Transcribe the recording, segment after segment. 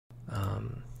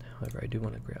However, I do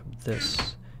want to grab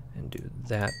this and do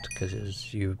that, because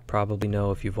as you probably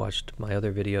know if you've watched my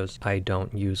other videos, I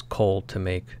don't use coal to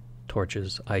make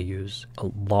torches. I use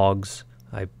logs.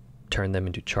 I turn them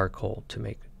into charcoal to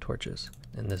make torches.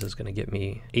 And this is going to get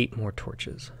me 8 more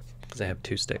torches, because I have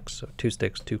 2 sticks. So 2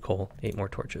 sticks, 2 coal, 8 more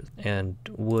torches. And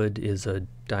wood is a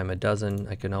dime a dozen.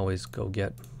 I can always go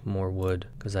get more wood,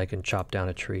 because I can chop down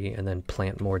a tree and then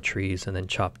plant more trees and then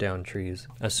chop down trees.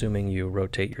 Assuming you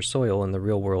rotate your soil. In the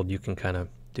real world, you can kind of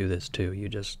do this too. You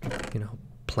just, you know,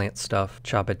 plant stuff,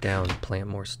 chop it down, plant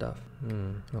more stuff.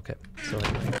 Okay, so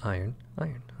anyway, iron. All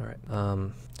right,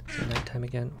 so nighttime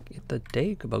again. The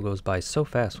day goes by so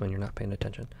fast when you're not paying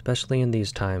attention, especially in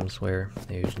these times where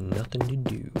there's nothing to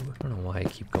do. I don't know why I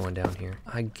keep going down here.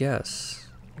 I guess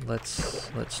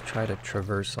let's try to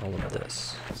traverse all of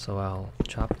this. So I'll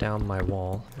chop down my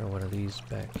wall. Throw one of these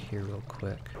back here real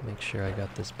quick. Make sure I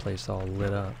got this place all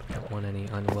lit up. Don't want any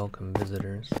unwelcome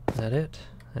visitors. Is that it?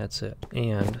 That's it.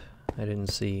 And I didn't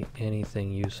see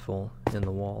anything useful in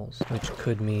the walls, which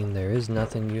could mean there is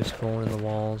nothing useful in the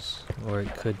walls, or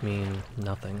it could mean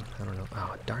nothing. I don't know.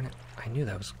 Oh, darn it. I knew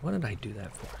that was... What did I do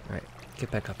that for? All right,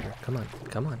 get back up here. Come on.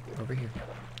 Come on. Over here.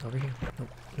 Over here. Nope.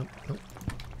 Nope. Nope.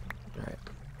 All right.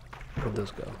 Where'd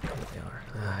those go? There they are.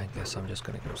 I guess I'm just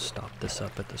going to go stop this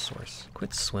up at the source.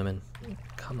 Quit swimming.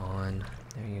 Come on.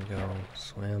 There you go.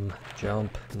 Swim.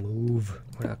 Jump. Move.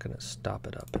 We're not going to stop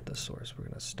it up at the source. We're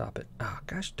going to stop it. Ah, oh,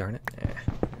 gosh darn it.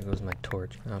 There goes my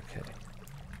torch. Okay.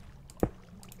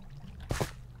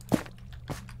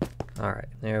 Alright,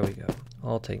 there we go.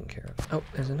 All taken care of. Oh,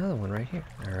 there's another one right here.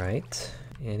 Alright.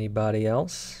 Anybody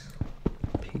else?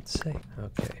 Pete's sake.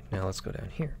 Okay, now let's go down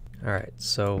here. Alright,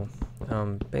 so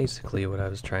basically what I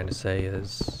was trying to say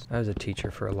is I was a teacher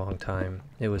for a long time.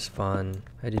 It was fun.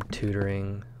 I did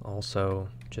tutoring also,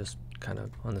 just kind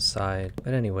of on the side.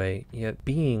 But anyway, yeah,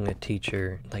 being a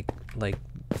teacher, like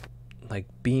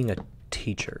being a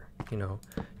teacher, you know,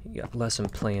 you got lesson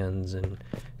plans and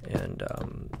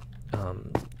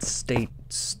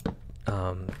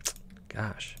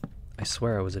gosh, I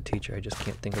swear I was a teacher. I just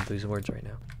can't think of these words right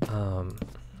now.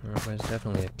 There's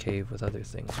definitely a cave with other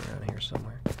things around here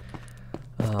somewhere.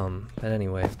 But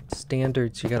anyway,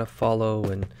 standards you gotta follow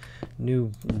and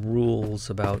new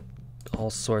rules about all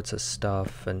sorts of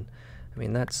stuff. And I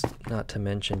mean, that's not to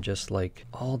mention just like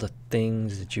all the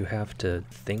things that you have to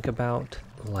think about.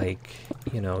 Like,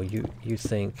 you know, you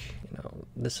think, you know,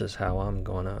 this is how I'm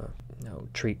gonna, you know,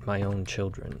 treat my own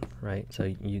children, right?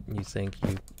 So you think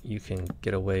you can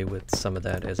get away with some of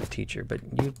that as a teacher, but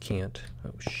you can't.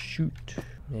 Oh shoot,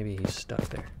 maybe he's stuck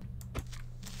there.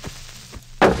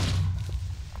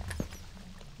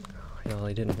 Well,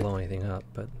 he didn't blow anything up,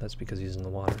 but that's because he's in the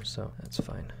water, so that's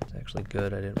fine. It's actually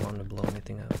good. I didn't want him to blow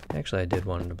anything up. Actually, I did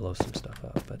want him to blow some stuff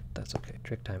up, but that's okay.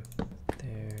 Trick time.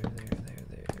 There.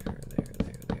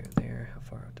 How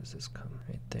far out does this come?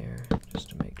 Right there, just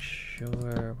to make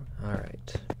sure. All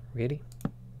right, ready?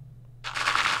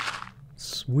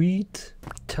 Sweet.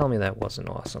 Tell me that wasn't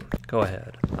awesome. Go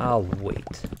ahead. I'll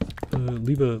wait.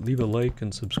 Leave a like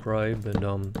and subscribe,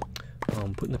 and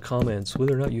put in the comments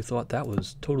whether or not you thought that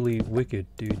was totally wicked,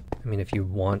 dude. I mean, if you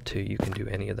want to, you can do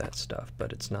any of that stuff,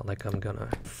 but it's not like I'm gonna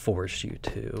force you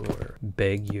to, or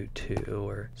beg you to,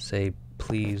 or say,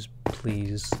 please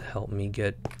help me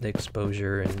get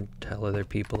exposure and tell other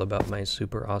people about my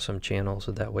super awesome channel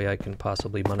so that way I can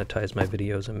possibly monetize my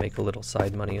videos and make a little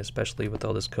side money, especially with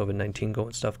all this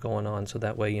COVID-19 stuff going on, so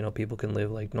that way, you know, people can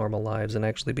live like normal lives and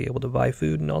actually be able to buy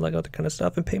food and all that other kind of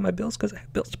stuff and pay my bills, because I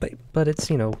have bills to pay. But it's,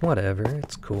 you know, whatever,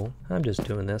 it's cool. I'm just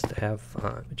doing this to have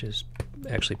fun, which is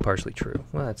actually partially true.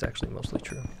 Well, that's actually mostly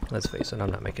true. Let's face it,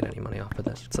 I'm not making any money off of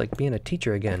this. It's like being a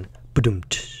teacher again.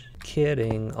 Ba-dum-tsh.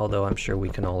 Kidding, although I'm sure we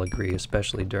can all agree,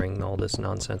 especially during all this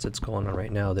nonsense that's going on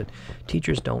right now, that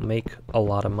teachers don't make a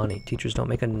lot of money. Teachers don't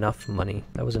make enough money.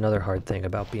 That was another hard thing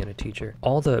about being a teacher.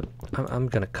 I'm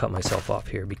gonna cut myself off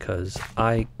here because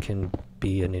I can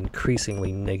be an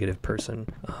increasingly negative person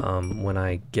when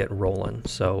I get rolling.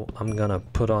 So I'm gonna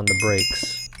put on the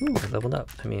brakes. Ooh, I leveled up.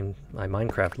 I mean, my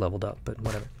Minecraft leveled up, but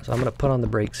whatever. So I'm gonna put on the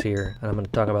brakes here, and I'm gonna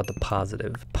talk about the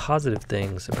positive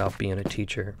things about being a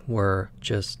teacher were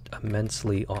just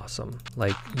immensely awesome.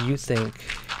 Like, you think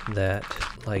that,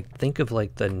 like, think of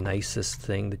like the nicest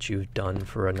thing that you've done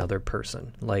for another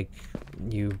person. Like,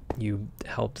 you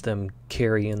helped them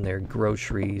carry in their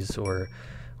groceries, or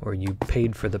you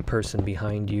paid for the person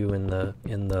behind you in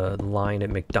the line at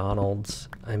McDonald's.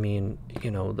 I mean, you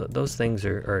know, those things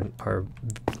are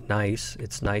nice.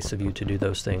 It's nice of you to do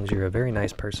those things. You're a very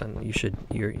nice person.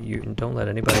 You don't let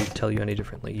anybody tell you any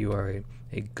differently. You are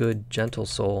a good, gentle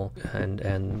soul,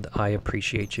 and I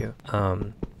appreciate you,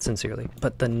 sincerely.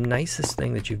 But the nicest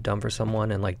thing that you've done for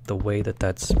someone, and like the way that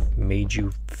that's made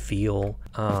you feel,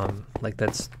 like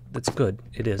that's good.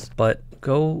 It is. But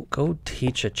go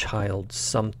teach a child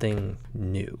something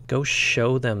new. Go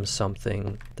show them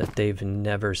something that they've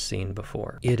never seen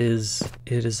before. It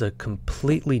is a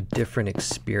completely different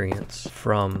experience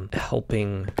from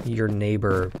helping your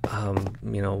neighbor,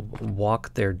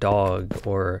 walk their dog,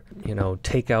 or,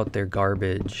 take out their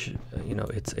garbage.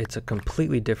 It's a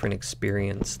completely different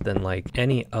experience than like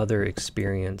any other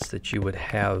experience that you would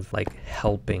have, like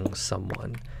helping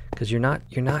someone. Because you're not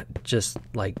just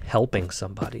like helping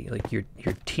somebody, like you're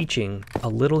teaching a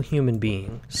little human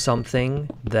being something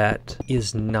that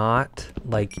is not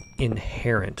like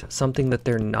inherent, something that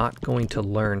they're not going to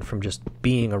learn from just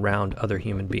being around other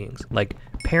human beings. Like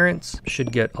parents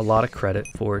should get a lot of credit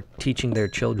for teaching their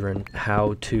children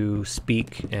how to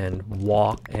speak and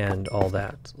walk and all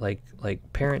that. Like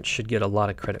parents should get a lot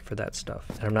of credit for that stuff.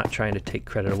 And I'm not trying to take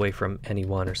credit away from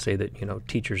anyone or say that,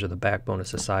 teachers are the backbone of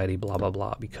society, blah, blah,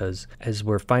 blah, because as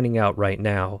we're finding out right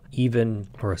now, even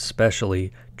or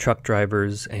especially truck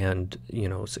drivers and,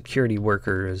 security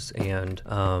workers and,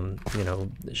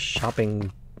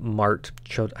 shopping mart,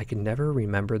 I can never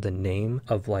remember the name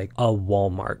of like a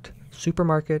Walmart,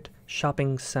 supermarket,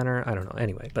 shopping center, I don't know,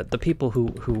 anyway, but the people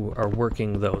who are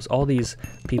working all these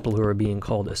people who are being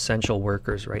called essential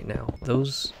workers right now,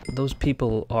 those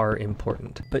people are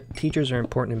important. But teachers are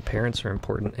important and parents are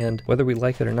important, and whether we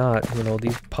like it or not,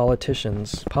 these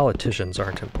politicians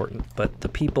aren't important, but the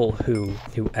people who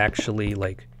actually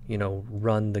like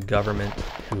run the government,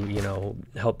 who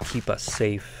help keep us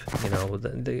safe,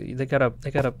 they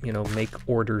gotta make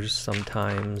orders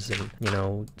sometimes,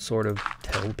 and sort of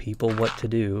tell people what to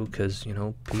do, because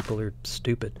people are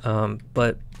stupid,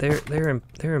 but they're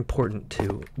important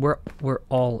too. We're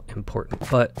all important.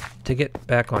 But to get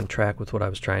back on track with what I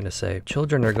was trying to say,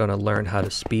 children are going to learn how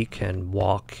to speak and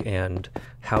walk and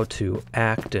how to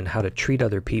act and how to treat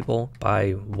other people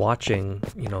by watching,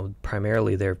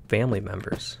 primarily their family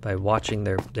members, by watching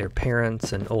their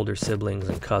parents and older siblings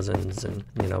and cousins, and,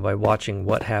 by watching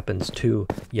what happens to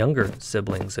younger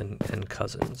siblings and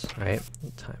cousins, right?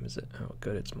 What time is it? Oh,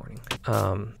 good, it's morning.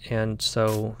 And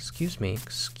so, excuse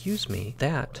me,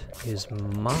 that is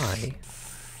my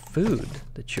food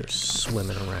that you're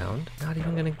swimming around. Not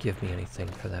even gonna give me anything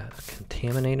for that.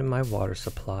 Contaminating my water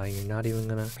supply. You're not even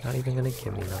gonna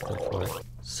give me nothing for it.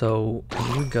 So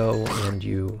when you go and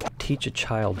you teach a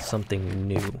child something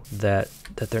new that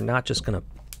they're not just gonna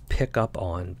pick up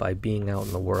on by being out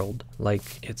in the world, like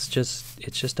it's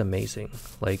just amazing.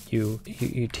 Like you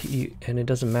and it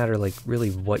doesn't matter like really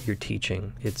what you're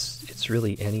teaching. It's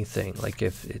really anything. Like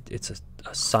if it's a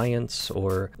science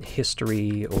or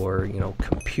history or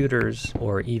computers,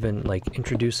 or even like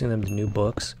introducing them to new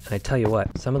books. And I tell you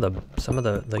what, some of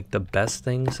the like the best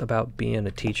things about being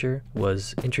a teacher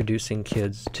was introducing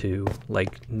kids to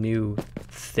like new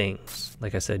things.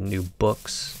 Like I said, new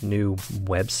books, new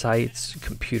websites,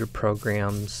 computer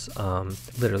programs,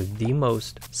 literally the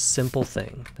most simple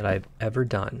thing that I've ever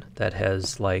done that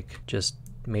has like just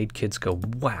made kids go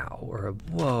wow or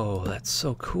whoa, that's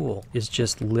so cool, is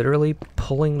just literally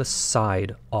pulling the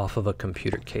side off of a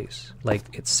computer case. Like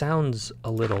it sounds a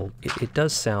little, it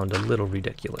does sound a little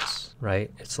ridiculous,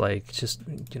 right? It's like just,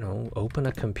 open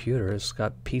a computer, it's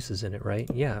got pieces in it, right?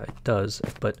 Yeah, it does,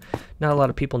 but not a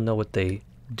lot of people know what they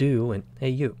do. And hey,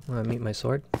 you want to meet my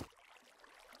sword?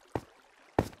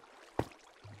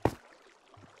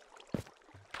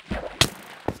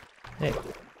 Hey.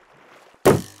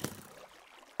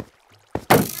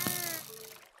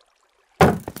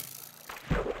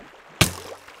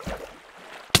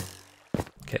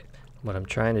 What I'm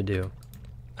trying to do,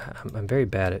 I'm very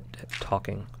bad at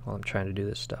talking while I'm trying to do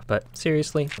this stuff, but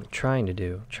seriously, I'm trying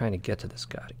to get to this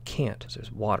guy. I can't, because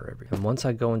there's water everywhere. And once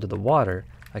I go into the water,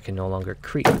 I can no longer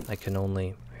creep. I can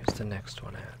only, where's the next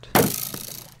one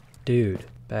at? Dude,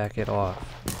 back it off.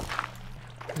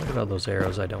 Look at all those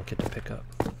arrows I don't get to pick up.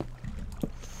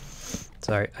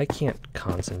 Sorry, I can't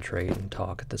concentrate and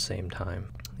talk at the same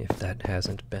time, if that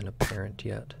hasn't been apparent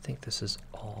yet. I think this is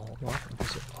all water.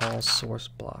 These are all source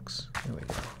blocks. There we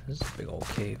go. This is a big old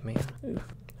cave, man.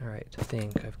 Alright, I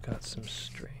think I've got some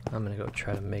string. I'm gonna go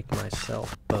try to make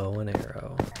myself bow and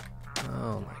arrow.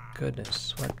 Oh my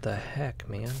goodness, what the heck,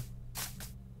 man?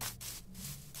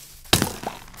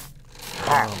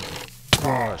 Oh my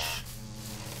gosh.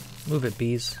 Move it,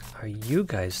 bees. What are you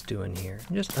guys doing here?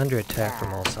 I'm just under attack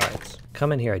from all sides.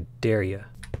 Come in here, I dare you.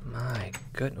 My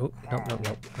Good. Oh, nope, nope,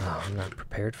 nope. Oh, I'm not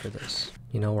prepared for this.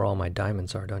 You know where all my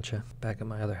diamonds are, don't you? Back at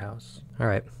my other house.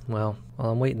 Alright, well,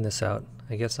 while I'm waiting this out,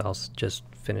 I guess I'll just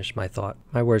finish my thought.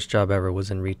 My worst job ever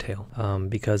was in retail,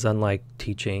 because unlike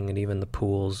teaching and even the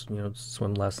pools, you know,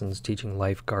 swim lessons, teaching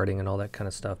lifeguarding and all that kind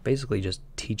of stuff, basically just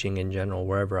teaching in general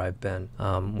wherever I've been,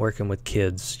 working with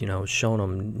kids, you know, showing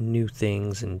them new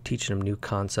things and teaching them new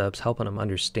concepts, helping them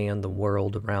understand the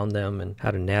world around them and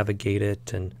how to navigate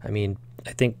it. And I mean,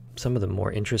 I think some of the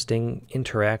more interesting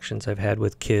interactions I've had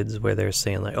with kids where they're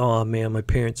saying like, oh man, my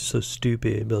parents are so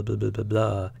stupid, blah, blah, blah, blah,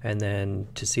 blah. And then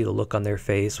to see the look on their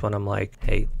face when I'm like,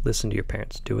 hey, listen to your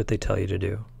parents, do what they tell you to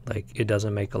do. Like, it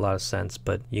doesn't make a lot of sense,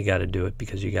 but you got to do it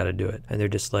because you got to do it. And they're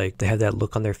just like, they have that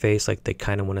look on their face like they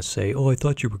kind of want to say, oh, I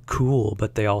thought you were cool.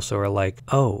 But they also are like,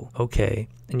 oh, okay.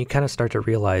 And you kind of start to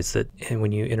realize that, and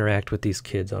when you interact with these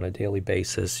kids on a daily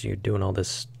basis, you're doing all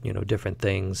this, you know, different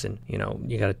things. And, you know,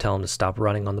 you got to tell them to stop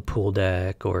running on the pool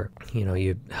deck, or, you know,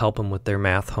 you help them with their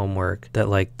math homework, that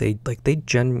like they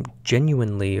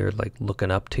genuinely are like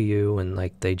looking up to you. And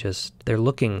like they're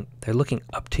looking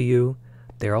up to you.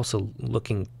 They're also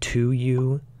looking to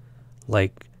you,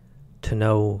 like, to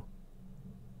know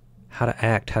how to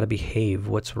act, how to behave,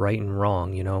 what's right and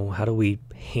wrong, you know, how do we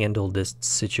handle this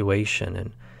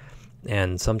situation?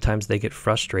 And sometimes they get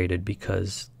frustrated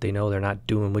because they know they're not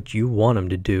doing what you want them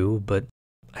to do. But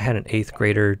I had an 8th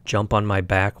grader jump on my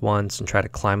back once and try to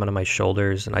climb onto my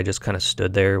shoulders, and I just kind of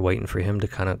stood there waiting for him to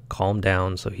kind of calm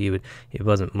down so he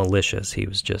wasn't malicious, he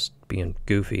was just being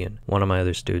goofy. And one of my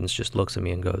other students just looks at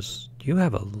me and goes, you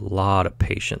have a lot of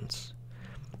patience.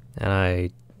 And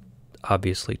I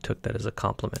obviously took that as a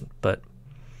compliment, but,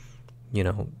 you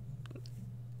know,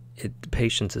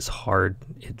 patience is hard.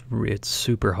 It's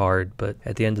super hard, but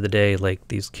at the end of the day, like,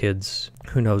 these kids,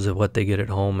 who knows what they get at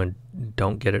home and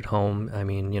don't get at home. I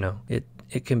mean, you know, it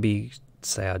can be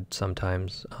sad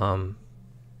sometimes.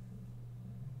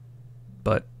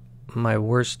 But my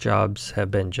worst jobs have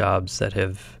been jobs that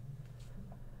have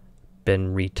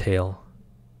been retail,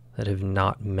 that have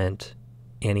not meant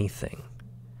anything.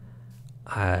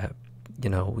 You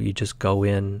know, you just go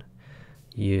in,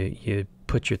 you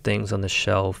put your things on the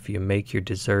shelf, you make your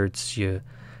desserts, you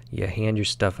hand your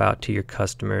stuff out to your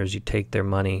customers, you take their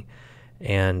money,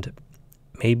 and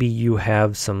maybe you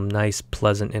have some nice,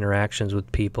 pleasant interactions with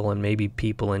people, and maybe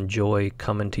people enjoy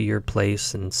coming to your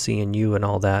place and seeing you and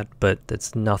all that, but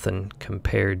that's nothing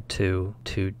compared to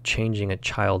changing a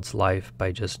child's life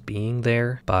by just being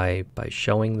there, by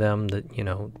showing them that, you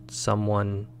know,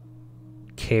 someone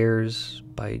cares,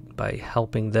 by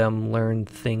helping them learn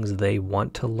things they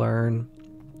want to learn.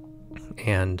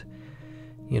 And,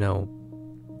 you know,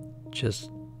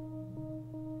 just,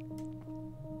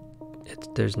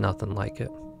 there's nothing like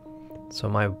it. So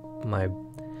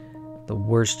the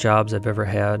worst jobs I've ever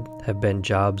had have been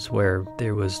jobs where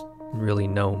there was really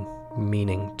no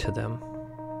meaning to them,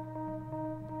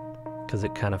 because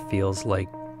it kind of feels like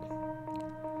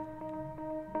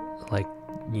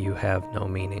you have no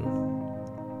meaning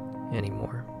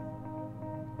anymore.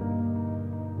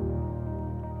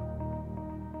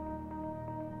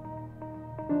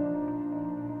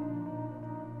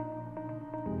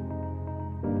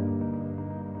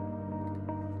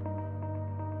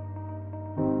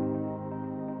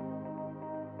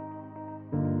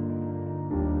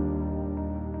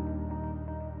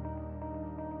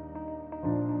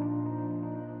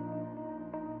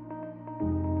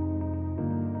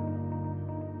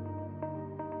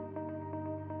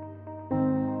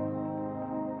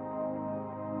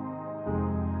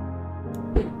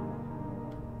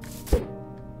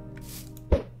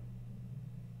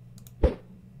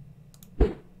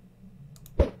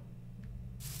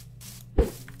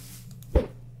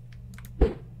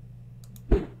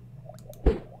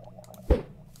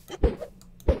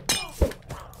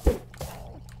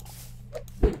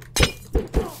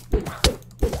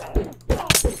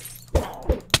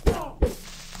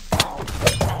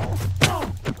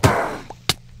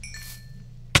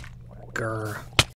 Grr.